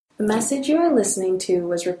The message you are listening to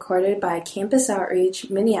was recorded by Campus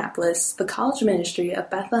Outreach Minneapolis, the college ministry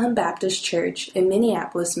of Bethlehem Baptist Church in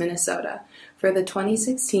Minneapolis, Minnesota, for the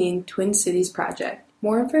 2016 Twin Cities Project.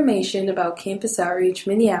 More information about Campus Outreach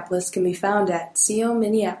Minneapolis can be found at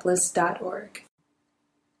cominneapolis.org.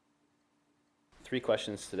 3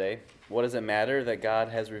 questions today. What does it matter that God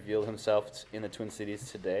has revealed himself in the Twin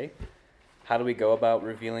Cities today? How do we go about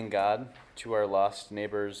revealing God to our lost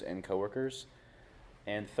neighbors and coworkers?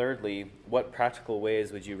 And thirdly, what practical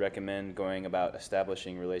ways would you recommend going about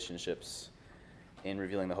establishing relationships in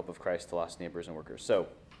revealing the hope of Christ to lost neighbors and workers? So,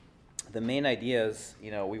 the main ideas,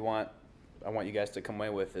 I want you guys to come away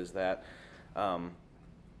with is that I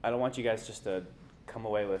don't want you guys just to come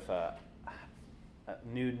away with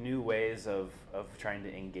new ways of trying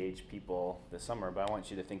to engage people this summer, but I want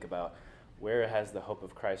you to think about where has the hope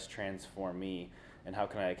of Christ transformed me, and how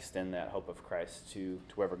can I extend that hope of Christ to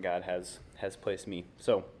wherever God has placed me.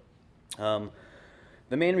 So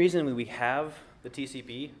the main reason we have the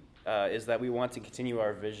TCP is that we want to continue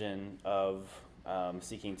our vision of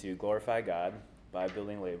seeking to glorify God by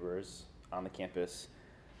building laborers on the campus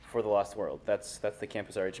for the lost world. That's the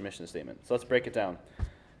Campus Outreach mission statement. So let's break it down.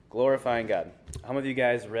 Glorifying God. How many of you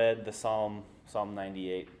guys read the Psalm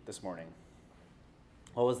 98 this morning?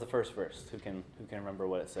 What was the first verse? Who can remember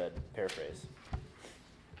what it said? Paraphrase.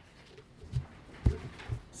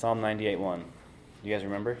 Psalm 98:1. You guys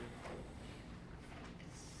remember?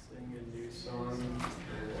 Sing a new song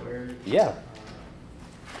to the Lord. Yeah.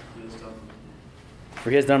 For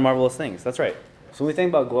he has done marvelous things. That's right. So when we think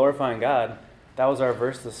about glorifying God, that was our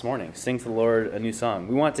verse this morning. Sing to the Lord a new song.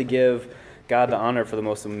 We want to give God the honor for the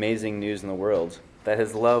most amazing news in the world, that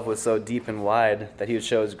his love was so deep and wide that he would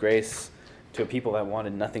show his grace to a people that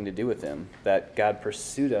wanted nothing to do with him, that God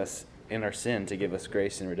pursued us in our sin to give us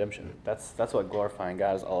grace and redemption. That's what glorifying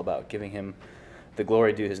God is all about, giving him the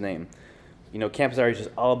glory due his name. Campus Outreach is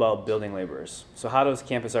all about building laborers. So how does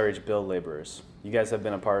Campus Outreach build laborers? You guys have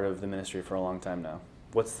been a part of the ministry for a long time now.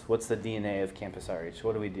 What's the DNA of Campus Outreach?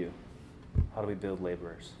 What do we do? How do we build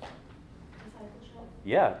laborers? Discipleship.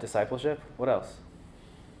 Yeah, discipleship. What else?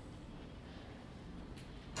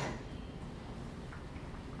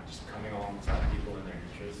 Just coming alongside people in their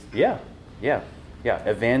interests. Yeah.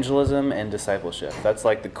 Evangelism and discipleship. That's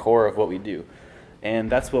like the core of what we do.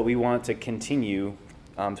 And that's what we want to continue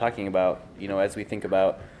talking about, as we think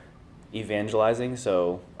about evangelizing.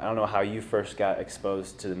 So I don't know how you first got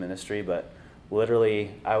exposed to the ministry, but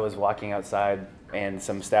literally I was walking outside and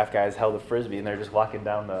some staff guys held a Frisbee and they're just walking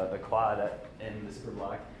down the quad in the super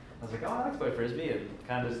block. I was like, oh, let's play Frisbee, and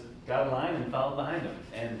kind of just got in line and followed behind them.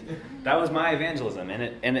 And that was my evangelism. And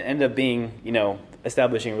it ended up being,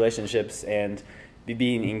 establishing relationships and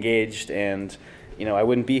being engaged. And, I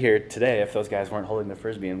wouldn't be here today if those guys weren't holding the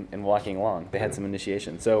Frisbee and walking along. They had some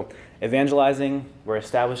initiation. So evangelizing, we're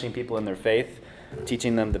establishing people in their faith,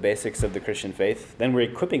 teaching them the basics of the Christian faith. Then we're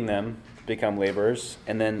equipping them to become laborers,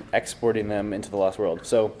 and then exporting them into the lost world.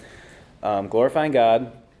 So glorifying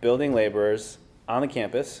God, building laborers on the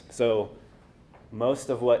campus. So most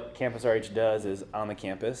of what Campus Outreach does is on the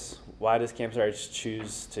campus. Why does Campus Outreach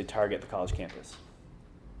choose to target the college campus?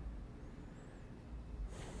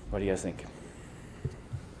 What do you guys think?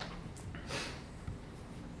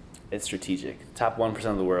 It's strategic. Top 1%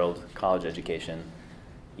 of the world, college education.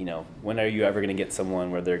 When are you ever going to get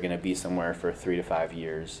someone where they're going to be somewhere for 3 to 5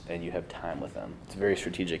 years and you have time with them? It's very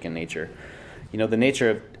strategic in nature. The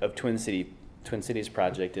nature of Twin Cities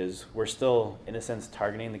Project is we're still, in a sense,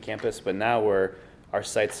 targeting the campus, but now our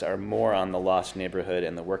sights are more on the lost neighborhood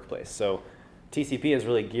and the workplace. So TCP is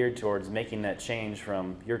really geared towards making that change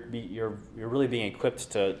from you're really being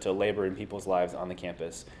equipped to labor in people's lives on the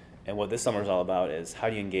campus. And what this summer is all about is how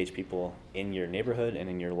do you engage people in your neighborhood and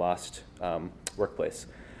in your lost workplace.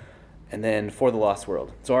 And then for the lost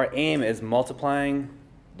world. So our aim is multiplying,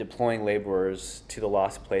 deploying laborers to the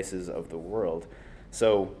lost places of the world.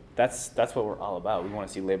 So that's what we're all about. We want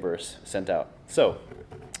to see laborers sent out. So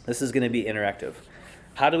this is going to be interactive.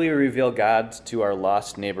 How do we reveal God to our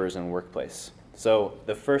lost neighbors and workplace? So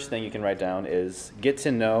the first thing you can write down is get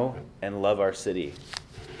to know and love our city.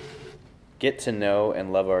 Get to know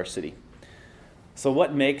and love our city. So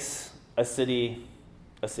what makes a city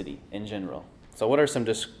in general? So what are some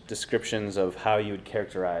descriptions of how you would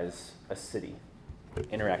characterize a city?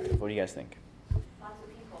 Interactive. What do you guys think? Lots of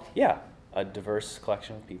people. Yeah, a diverse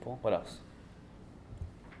collection of people. What else?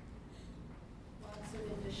 Lots of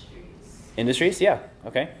industries. Industries? Yeah.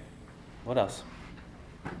 Okay. What else?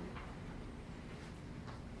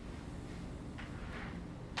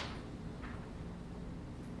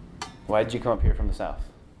 Why did you come up here from the south?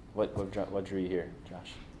 What drew you here,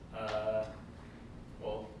 Josh?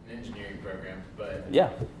 Well, program, but Yeah.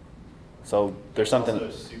 So there's something. also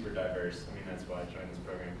super diverse. I mean, that's why I joined this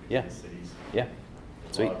program. Because Yeah. the cities. Yeah.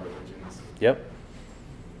 There's Sweet. a lot of religions. Yep.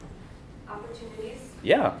 Opportunities.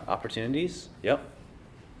 Yeah. Opportunities. Yep.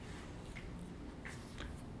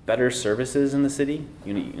 Better services in the city.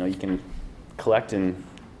 You know you can collect and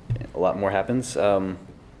a lot more happens.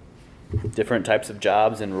 Different types of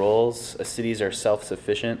jobs and roles. Cities are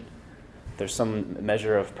self-sufficient. There's some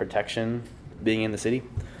measure of protection being in the city.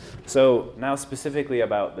 So now specifically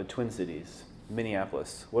about the Twin Cities,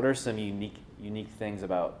 Minneapolis. What are some unique things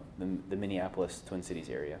about the Minneapolis Twin Cities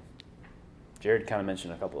area? Jared kind of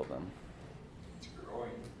mentioned a couple of them. It's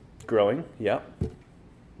growing. Growing, yep.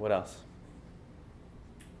 What else?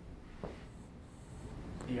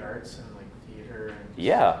 The arts and like theater. And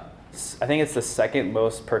Yeah. I think it's the second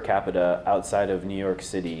most per capita outside of New York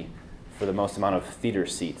City for the most amount of theater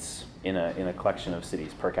seats in a collection of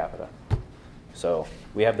cities per capita. So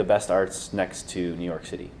we have the best arts next to New York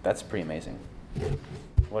City. That's pretty amazing.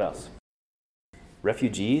 What else?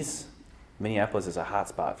 Refugees. Minneapolis is a hot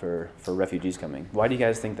spot for refugees coming. Why do you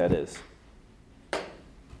guys think that is?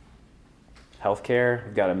 Healthcare.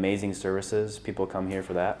 We've got amazing services. People come here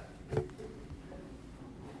for that.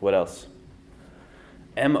 What else?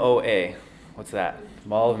 MOA. What's that?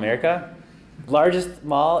 Mall of America? Largest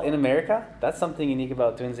mall in America? That's something unique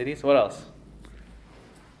about Twin Cities. What else?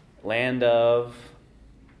 Land of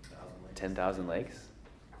 10,000 lakes.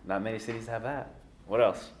 Not many cities have that. What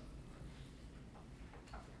else?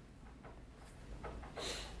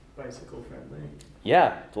 bicycle friendly.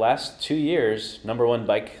 Yeah, the last 2 years, #1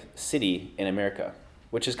 bike city in America,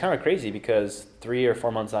 which is kind of crazy because 3 or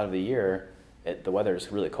 4 months out of the year, the weather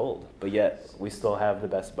is really cold, but yet we still have the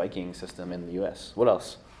best biking system in the U.S. What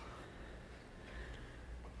else?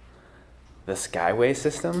 The Skyway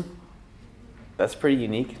system. That's pretty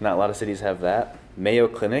unique. Not a lot of cities have that. Mayo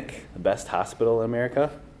Clinic, the best hospital in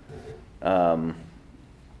America.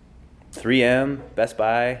 3M, Best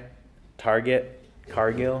Buy, Target,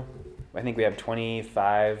 Cargill. I think we have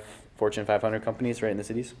 25 Fortune 500 companies right in the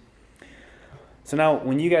cities. So now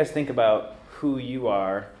when you guys think about who you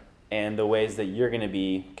are and the ways that you're going to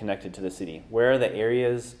be connected to the city, where are the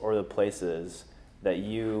areas or the places that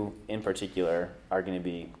you in particular are going to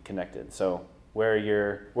be connected? So where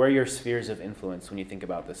are your spheres of influence when you think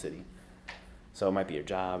about the city? So it might be your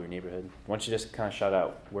job, your neighborhood. Why don't you just kind of shout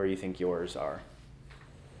out where you think yours are?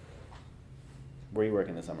 Where are you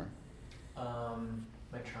working this summer?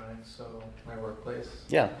 Metronics, so my workplace.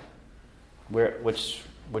 Yeah. Which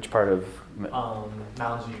part of?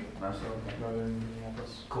 Mounds View. Mounds View. So northern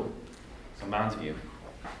Minneapolis. Cool. So Mounds View.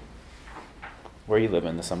 Where you live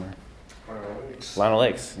in the summer? Lionel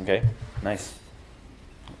Lakes. Okay. Nice.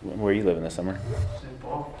 Where you living this summer? St.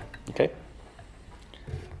 Paul. Okay.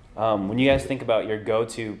 When you guys think about your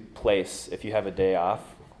go-to place, if you have a day off,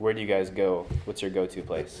 where do you guys go? What's your go-to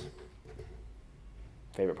place?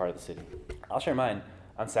 Favorite part of the city? I'll share mine.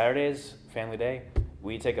 On Saturdays, family day,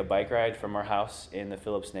 we take a bike ride from our house in the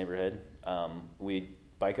Phillips neighborhood. We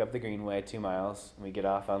bike up the Greenway 2 miles, and we get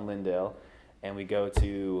off on Lyndale, and we go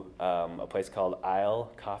to a place called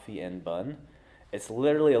Isle Coffee and Bun. It's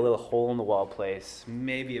literally a little hole-in-the-wall place,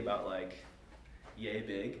 maybe about like yay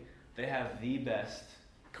big. They have the best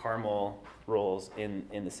caramel rolls in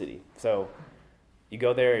the city. So you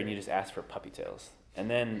go there and you just ask for puppy tails. And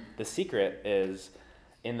then the secret is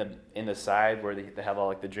in the side where they have all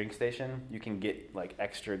like the drink station, you can get like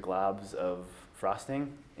extra globs of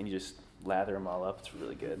frosting and you just lather them all up. It's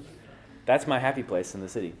really good. That's my happy place in the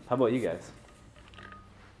city. How about you guys?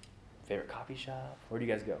 Favorite coffee shop? Where do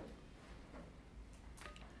you guys go?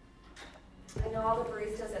 I know all the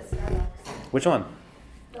baristas at Starbucks. Which one?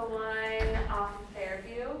 The one off of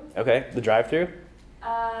Fairview. Okay, the drive-through?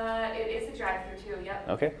 It is a drive-through too, yep.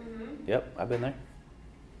 Okay. Mm-hmm. Yep, I've been there.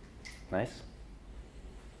 Nice.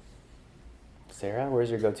 Sarah, where's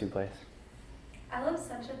your go-to place? I love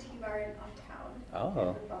Sencha Tea Bar in Uptown.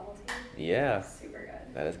 Oh. The bubble tea. Yeah, It's super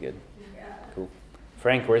good. that is good. Yeah. Cool.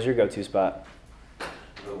 Frank, where's your go-to spot?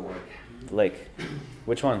 The work. The lake.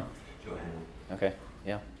 Which one? Johanna. Okay,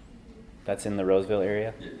 yeah. That's in the Roseville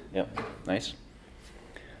area? Yeah. Yep, nice.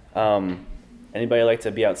 Anybody like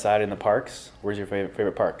to be outside in the parks? Where's your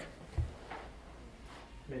favorite park?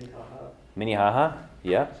 Minnehaha. Minnehaha?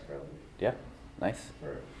 Yeah, Probably. yeah, nice.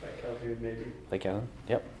 Or Lake Calhoun, maybe. Lake Calhoun?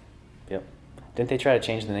 Yep, yep. Didn't they try to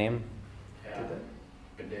change the name? Yeah.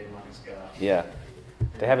 Good day, Montescott. Yeah.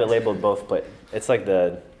 They have it labeled both, but it's like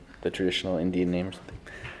the traditional Indian name or something.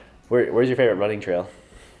 Where's your favorite running trail?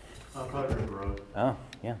 Probably River Road. Oh,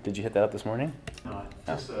 yeah. Did you hit that up this morning? No,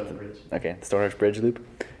 just a bridge. Okay, the Stonehenge Bridge Loop.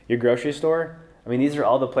 Your grocery store? I mean, these are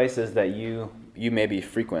all the places that you maybe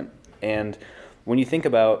frequent. And when you think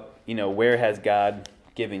about, where has God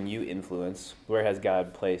given you influence, where has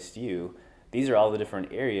God placed you, these are all the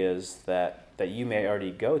different areas that you may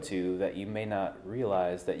already go to that you may not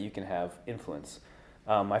realize that you can have influence.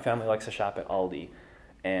 My family likes to shop at Aldi,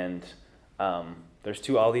 and there's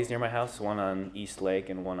 2 Aldis near my house, one on East Lake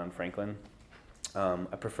and one on Franklin.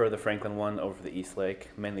 I prefer the Franklin one over the East Lake,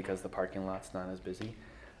 mainly because the parking lot's not as busy.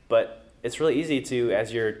 But it's really easy to,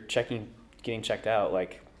 as you're getting checked out,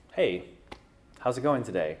 like, hey, how's it going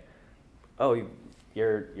today? Oh,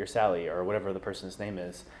 you're Sally, or whatever the person's name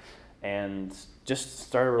is. And just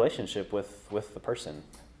start a relationship with the person.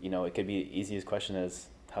 It could be the easiest question as,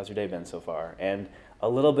 how's your day been so far? And a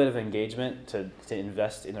little bit of engagement to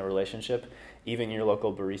invest in a relationship, even your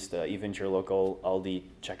local barista, even your local Aldi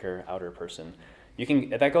checker outer person.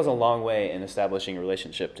 That goes a long way in establishing a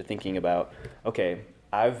relationship, to thinking about, okay,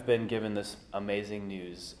 I've been given this amazing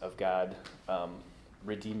news of God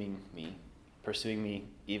redeeming me, pursuing me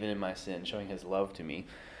even in my sin, showing his love to me.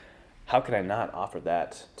 How could I not offer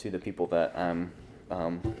that to the people that I'm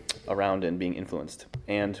around and being influenced?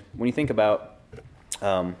 And when you think about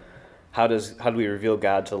how do we reveal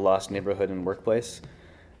God to the lost neighborhood and workplace,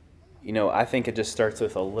 I think it just starts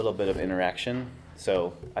with a little bit of interaction.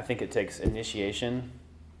 So I think it takes initiation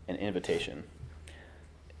and invitation.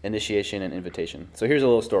 Initiation and invitation. So here's a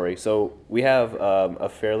little story. So we have a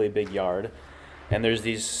fairly big yard, and there's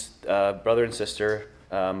these brother and sister,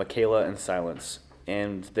 Michaela and Silence.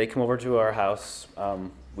 And they come over to our house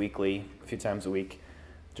weekly, a few times a week,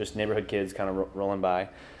 just neighborhood kids kind of rolling by.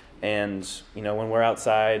 And, when we're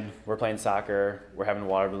outside, we're playing soccer, we're having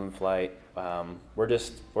water balloon flight, we're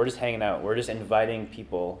just hanging out. We're just inviting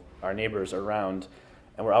people, our neighbors, around,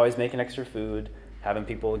 and we're always making extra food, having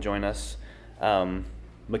people join us.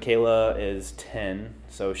 Michaela is 10,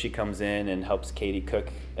 so she comes in and helps Katie cook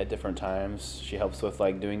at different times. She helps with,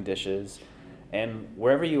 doing dishes. And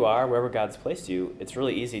wherever you are, wherever God's placed you, it's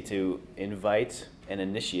really easy to invite and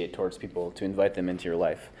initiate towards people, to invite them into your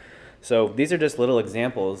life. So these are just little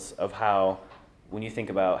examples of how, when you think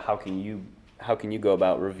about how can you go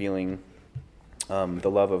about revealing the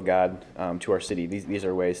love of God to our city. These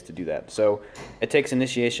are ways to do that. So it takes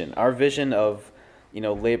initiation. Our vision of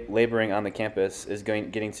laboring on the campus is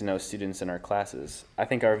getting to know students in our classes. I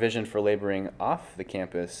think our vision for laboring off the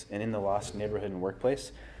campus and in the lost neighborhood and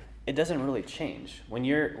workplace, it doesn't really change. When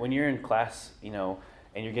you're in class,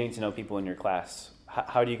 and you're getting to know people in your class,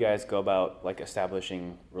 how do you guys go about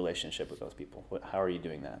establishing relationship with those people? How are you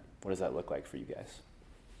doing that? What does that look like for you guys?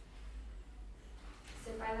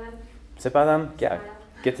 Sit by them. Sit by them? Yeah.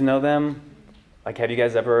 Get to know them. Have you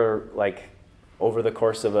guys ever over the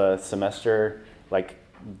course of a semester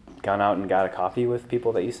gone out and got a coffee with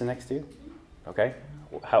people that you sit next to? Okay.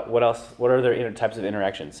 What else? What are other types of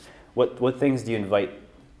interactions? What things do you invite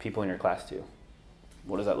people in your class to?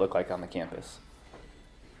 What does that look like on the campus?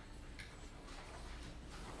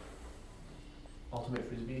 Ultimate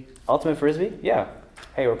Frisbee. Ultimate Frisbee? Yeah.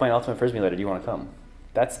 Hey, we're playing Ultimate Frisbee later. Do you want to come?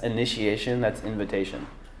 That's initiation. That's invitation,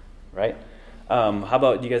 right? How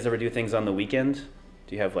about, do you guys ever do things on the weekend?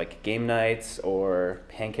 Do you have game nights or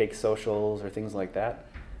pancake socials or things like that?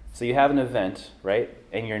 So you have an event, right?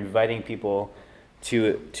 And you're inviting people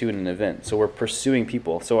to an event. So we're pursuing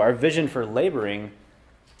people. So our vision for laboring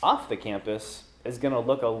off the campus is going to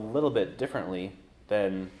look a little bit differently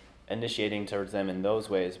than initiating towards them in those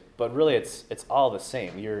ways. But really, it's all the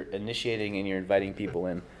same. You're initiating and you're inviting people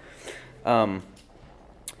in.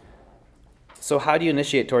 So how do you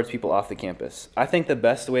initiate towards people off the campus? I think the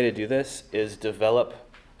best way to do this is develop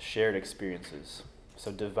shared experiences.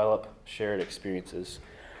 So develop shared experiences.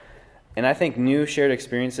 And I think new shared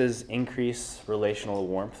experiences increase relational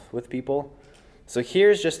warmth with people. So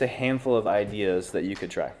here's just a handful of ideas that you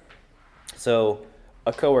could try. So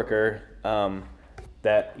a coworker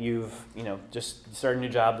that you've, just started a new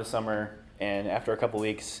job this summer, and after a couple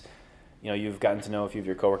weeks, you've gotten to know a few of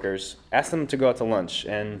your coworkers. Ask them to go out to lunch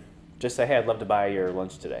and just say, hey, I'd love to buy your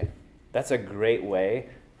lunch today. That's a great way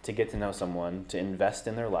to get to know someone, to invest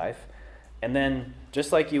in their life. And then,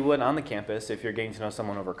 just like you would on the campus, if you're getting to know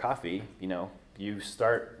someone over coffee, you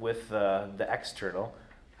start with the external.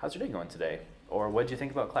 How's your day going today? Or what did you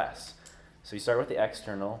think about class? So you start with the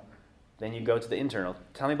external, then you go to the internal.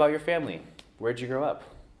 Tell me about your family. Where'd you grow up?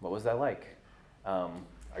 What was that like? Are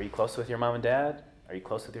you close with your mom and dad? Are you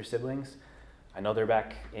close with your siblings? I know they're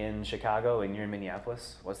back in Chicago and you're in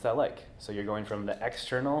Minneapolis. What's that like? So you're going from the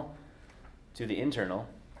external to the internal,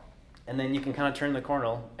 and then you can kind of turn the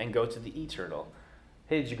corner and go to the eternal.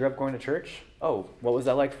 Hey, did you grow up going to church? Oh, what was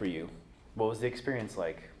that like for you? What was the experience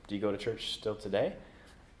like? Do you go to church still today?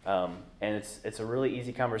 And it's a really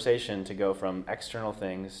easy conversation to go from external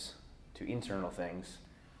things to eternal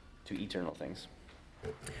things,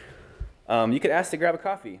 you could ask to grab a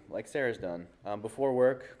coffee, like Sarah's done, before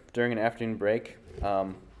work, during an afternoon break.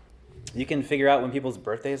 You can figure out when people's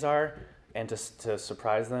birthdays are, and to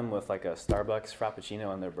surprise them with like a Starbucks Frappuccino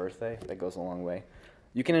on their birthday. That goes a long way.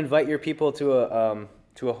 You can invite your people to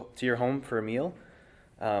your home for a meal.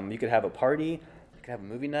 You could have a party. You could have a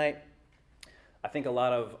movie night. I think a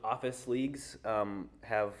lot of office leagues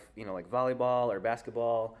have, like volleyball or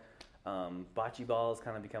basketball. Bocce ball is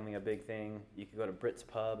kind of becoming a big thing. You could go to Britt's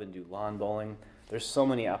Pub and do lawn bowling. There's so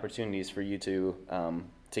many opportunities for you to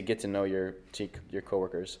get to know your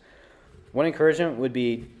coworkers. One encouragement would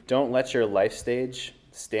be, don't let your life stage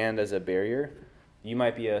stand as a barrier. You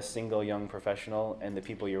might be a single young professional, and the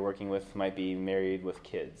people you're working with might be married with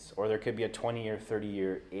kids, or there could be a 20 or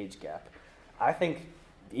 30-year age gap. I think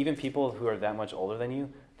even people who are that much older than you,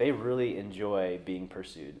 they really enjoy being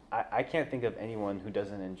pursued. I can't think of anyone who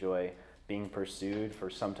doesn't enjoy being pursued for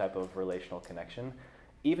some type of relational connection,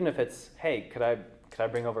 even if it's, hey, could I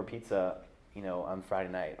bring over pizza, on Friday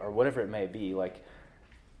night, or whatever it may be. Like,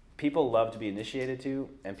 people love to be initiated to,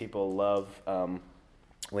 and people love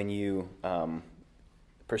when you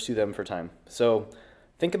pursue them for time. So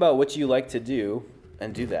think about what you like to do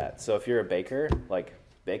and do that. So if you're a baker, like,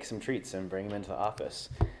 bake some treats and bring them into the office.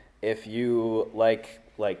 If you like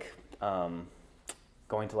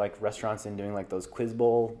going to like restaurants and doing like those quiz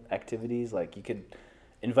bowl activities, like, you could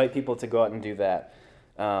invite people to go out and do that.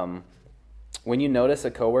 When you notice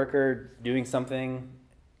a coworker doing something,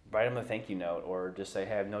 write them a thank you note, or just say,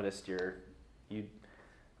 hey, I've noticed you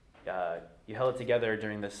held it together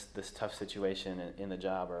during this tough situation in the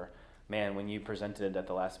job, or, man, when you presented at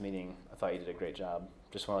the last meeting, I thought you did a great job.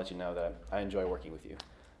 Just want to let you know that I enjoy working with you.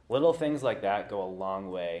 Little things like that go a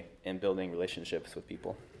long way in building relationships with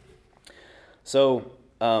people. So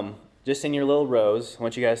just in your little rows, I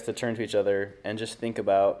want you guys to turn to each other and just think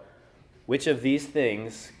about which of these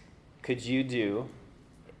things could you do,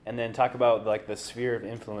 and then talk about like the sphere of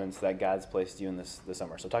influence that God's placed you in this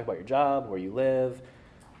summer. So talk about your job, where you live,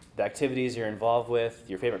 the activities you're involved with,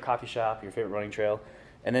 your favorite coffee shop, your favorite running trail,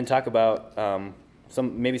 and then talk about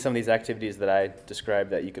some of these activities that I described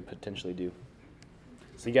that you could potentially do.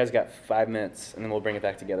 So you guys got 5 minutes, and then we'll bring it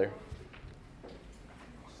back together.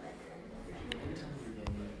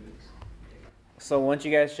 So why don't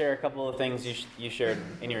you guys share a couple of things you shared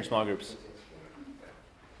in your small groups?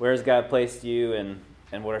 Where has God placed you,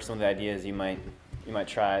 and what are some of the ideas you might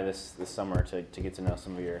try this summer to get to know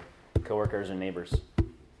some of your coworkers and neighbors?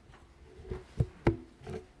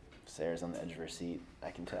 Sarah's on the edge of her seat,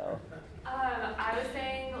 I can tell. I was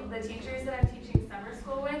saying the teachers that I'm teaching summer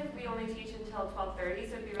school with, we only teach until 12:30,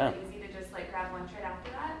 so it'd be really easy to just like grab lunch right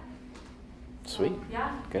after that. Sweet.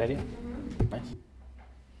 Yeah. Good idea. Mm-hmm. Nice.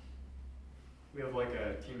 We have like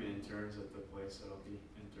a team of interns at the place that I'll be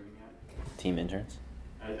interning at. Team interns?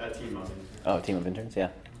 A team of interns. Oh, a team of interns, yeah.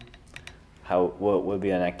 What would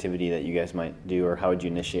be an activity that you guys might do, or how would you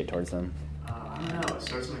initiate towards them? I don't know. It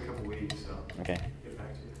starts in a couple weeks, so Okay. get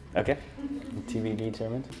back to you. Okay. TBD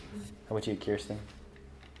determined. How about you, Kirsten?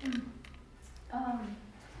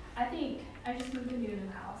 I think I just moved into a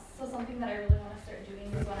new house, so something that I really want to start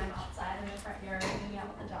doing is when I'm outside in the front yard hanging out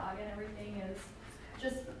with the dog and everything is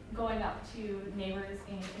just going up to neighbors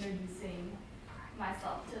and introducing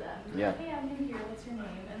myself to them. Yeah. Hey, I'm new here, what's your name?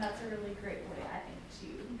 And that's a really great way, I think,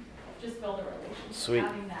 to just build a relationship. Sweet.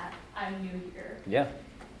 Having that I'm new here. Yeah.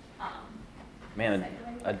 Man,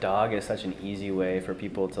 Secondly, a dog is such an easy way for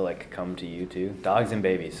people to like come to you too. Dogs and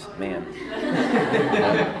babies, man.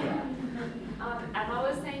 Emma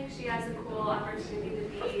was saying she has a cool opportunity to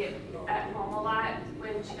be at home a lot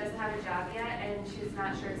when she doesn't have a job yet, and she's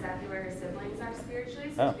not sure exactly where her siblings are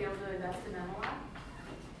spiritually, so to be able to invest in them a lot.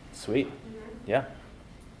 Sweet. Mm-hmm. Yeah.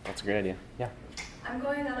 That's a great idea. Yeah. I'm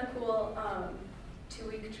going on a cool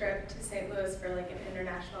 2-week trip to St. Louis for like an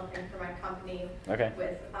international thing for my company Okay.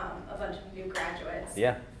 with a bunch of new graduates.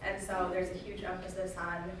 Yeah. And so there's a huge emphasis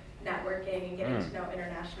on networking and getting to know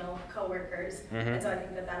international coworkers. Mhm. And so I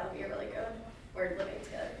think that'll be really good. We're living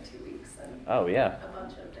together for 2 weeks and Oh, yeah. a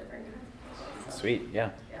bunch of different kinds of people. So, Sweet.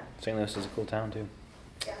 Yeah. Yeah, St. Louis is a cool town too.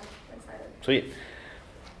 yeah, I'm excited. Sweet.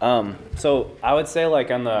 So I would say like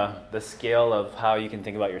on the scale of how you can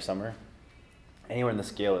think about your summer, anywhere in the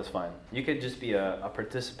scale is fine. You could just be a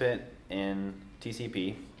participant in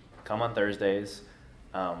TCP, come on Thursdays,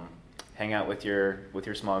 hang out with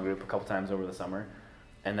your small group a couple times over the summer,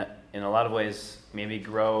 and that, in a lot of ways, maybe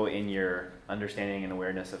grow in your understanding and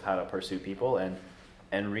awareness of how to pursue people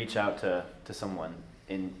and reach out to someone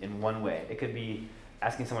in one way. It could be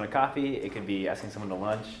asking someone to coffee, it could be asking someone to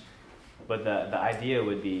lunch, but the idea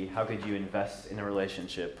would be, how could you invest in a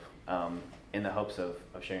relationship in the hopes of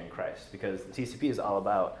sharing Christ. Because the TCP is all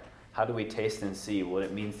about how do we taste and see what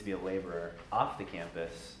it means to be a laborer off the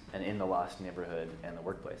campus and in the lost neighborhood and the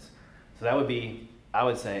workplace. So that would be, I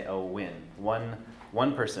would say, a win.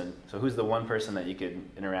 One person. So who's the one person that you could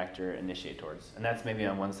interact or initiate towards? And that's maybe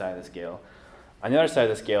on one side of the scale. On the other side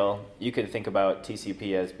of the scale, you could think about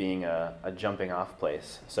TCP as being a jumping off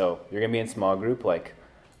place. So you're going to be in small group, like,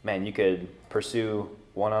 man, you could pursue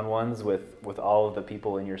one-on-ones with all of the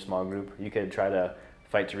people in your small group. You could try to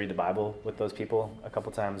fight to read the Bible with those people a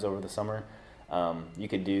couple times over the summer. You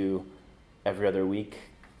could do every other week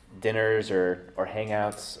dinners or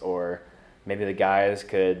hangouts, or maybe the guys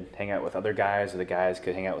could hang out with other guys, or the guys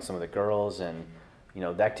could hang out with some of the girls. And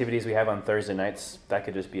the activities we have on Thursday nights, that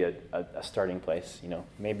could just be a starting place.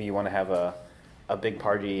 Maybe you want to have a big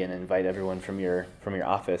party and invite everyone from your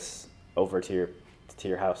office over to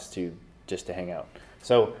your house to hang out.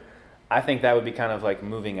 So I think that would be kind of like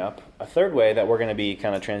moving up. A third way that we're going to be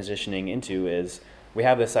kind of transitioning into is we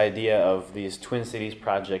have this idea of these Twin Cities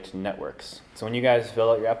Project networks. So when you guys fill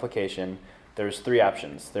out your application, there's 3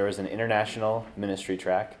 options. There was an international ministry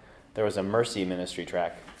track, there was a mercy ministry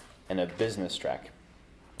track, and a business track.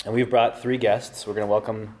 And we've brought 3 guests. We're going to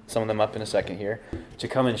welcome some of them up in a second here to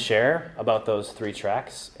come and share about those 3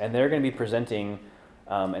 tracks. And they're going to be presenting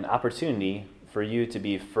an opportunity for you to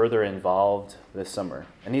be further involved this summer.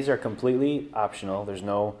 And these are completely optional. There's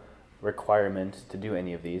no requirement to do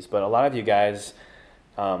any of these. But a lot of you guys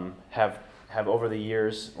have over the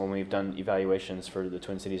years, when we've done evaluations for the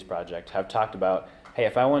Twin Cities Project, have talked about, hey,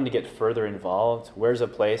 if I wanted to get further involved, where's a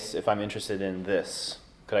place, if I'm interested in this,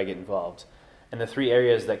 could I get involved? And the 3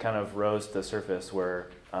 areas that kind of rose to the surface were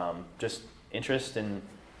just interest in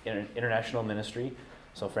international ministry.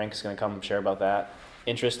 So Frank's going to come share about that.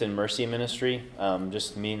 Interest in mercy ministry,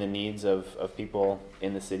 just meeting the needs of people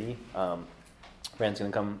in the city. Brandon's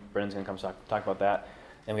going to come talk about that.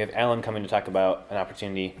 And we have Alan coming to talk about an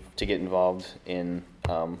opportunity to get involved in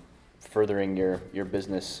furthering your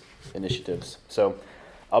business initiatives. So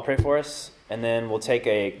I'll pray for us, and then we'll take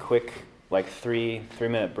a quick, like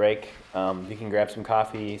 3-minute break. You can grab some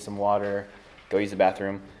coffee, some water, go use the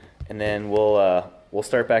bathroom, and then we'll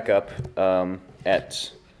start back up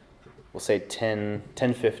at, we'll say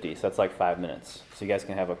 10:50. So that's like 5 minutes. So you guys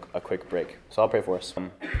can have a quick break. So I'll pray for us.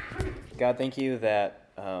 God, thank you that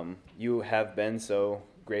you have been so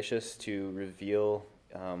gracious to reveal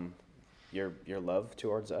your love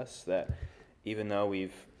towards us, that even though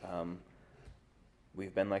we've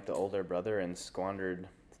been like the older brother and squandered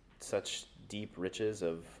such deep riches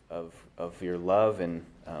of your love and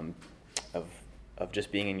of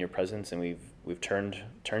just being in your presence, and we've turned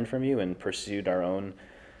from you and pursued our own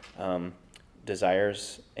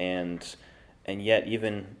desires, and yet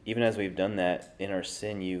even as we've done that in our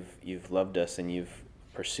sin, you've loved us and you've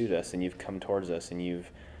pursued us and you've come towards us and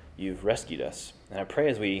you've rescued us. And I pray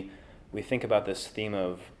as we think about this theme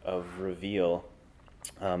of reveal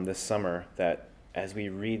this summer, that as we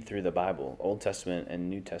read through the Bible, Old Testament and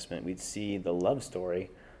New Testament, we'd see the love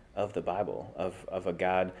story of the Bible, of a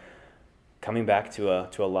God coming back to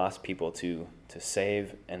a lost people to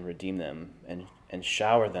save and redeem them and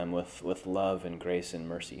shower them with love and grace and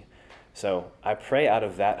mercy. So I pray out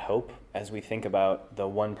of that hope, as we think about the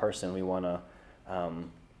one person we want to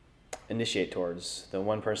initiate towards, the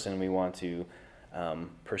one person we want to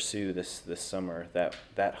pursue this summer,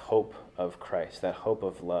 that hope of Christ, that hope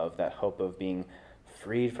of love, that hope of being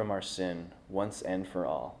freed from our sin once and for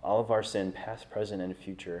all of our sin, past, present, and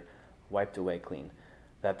future, wiped away clean.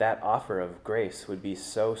 That offer of grace would be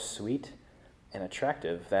so sweet and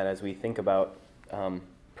attractive that as we think about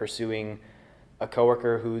pursuing a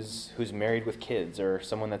coworker who's married with kids, or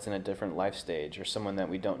someone that's in a different life stage, or someone that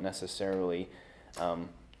we don't necessarily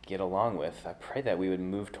get along with, I pray that we would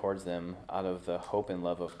move towards them out of the hope and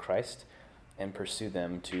love of Christ and pursue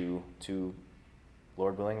them to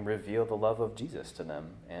Lord willing, reveal the love of Jesus to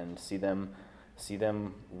them and see them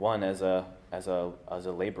one as a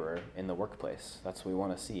laborer in the workplace. That's what we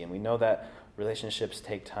want to see. And we know that relationships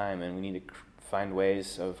take time, and we need to find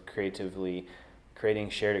ways of creatively creating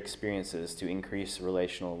shared experiences to increase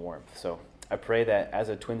relational warmth. So I pray that as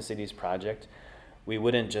a Twin Cities project, we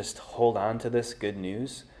wouldn't just hold on to this good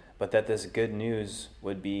news, but that this good news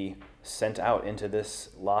would be sent out into this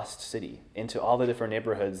lost city, into all the different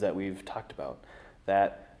neighborhoods that we've talked about.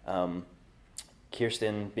 That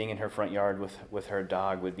Kirsten being in her front yard with her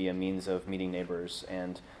dog would be a means of meeting neighbors,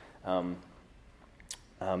 and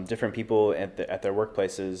different people at their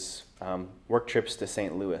workplaces, work trips to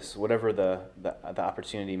St. Louis, whatever the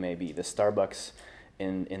opportunity may be, the Starbucks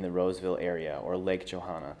in the Roseville area or Lake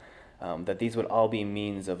Johanna. that these would all be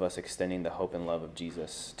means of us extending the hope and love of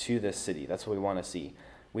Jesus to this city. That's what we want to see.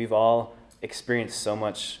 We've all experienced so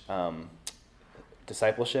much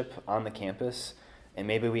discipleship on the campus, and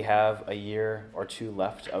maybe we have a year or two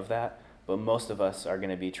left of that, but most of us are going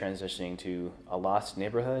to be transitioning to a lost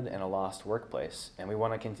neighborhood and a lost workplace, and we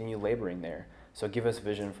want to continue laboring there. So give us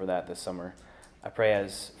vision for that this summer. I pray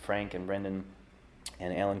as Frank and Brendan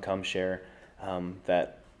and Alan come share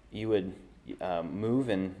that you would move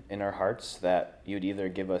in our hearts, that you would either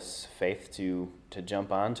give us faith to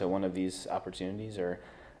jump on to one of these opportunities or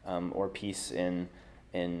peace in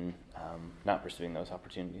not pursuing those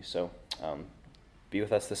opportunities. So be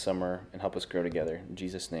with us this summer and help us grow together. In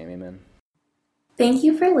Jesus' name, amen. Thank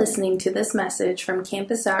you for listening to this message from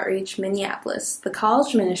Campus Outreach Minneapolis, the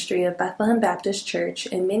college ministry of Bethlehem Baptist Church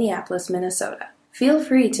in Minneapolis, Minnesota. Feel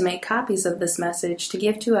free to make copies of this message to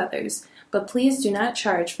give to others, but please do not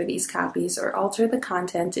charge for these copies or alter the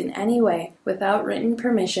content in any way without written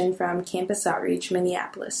permission from Campus Outreach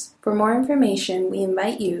Minneapolis. For more information, we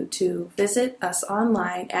invite you to visit us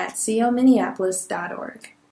online at cominneapolis.org.